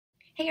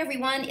Hey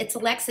everyone, it's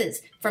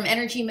Alexis from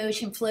Energy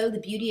Motion Flow, the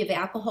beauty of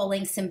alcohol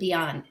links and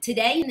beyond.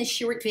 Today in this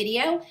short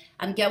video,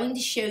 I'm going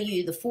to show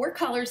you the 4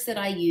 colors that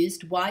I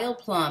used: Wild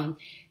Plum,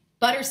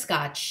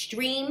 Butterscotch,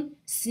 Stream,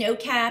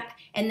 Snowcap,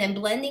 and then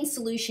Blending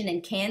Solution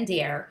and Canned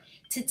Air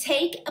to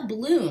take a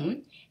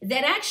bloom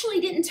that actually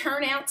didn't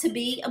turn out to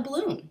be a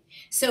bloom.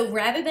 So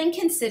rather than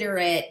consider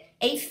it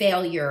a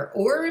failure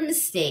or a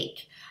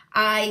mistake,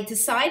 I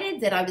decided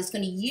that I was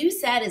going to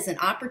use that as an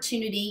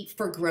opportunity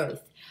for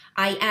growth.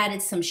 I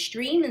added some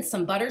Stream and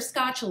some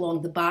Butterscotch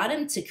along the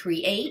bottom to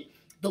create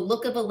the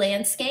look of a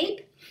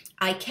landscape.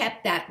 I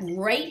kept that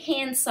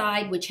right-hand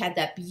side, which had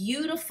that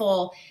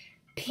beautiful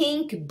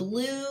pink,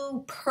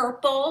 blue,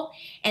 purple,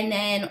 and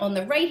then on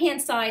the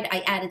right-hand side,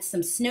 I added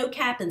some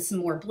Snowcap and some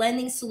more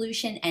blending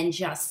solution and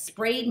just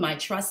sprayed my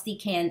trusty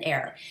Canned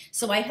Air.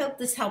 So I hope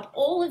this helped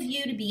all of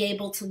you to be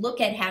able to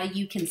look at how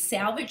you can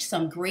salvage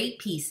some great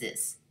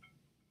pieces.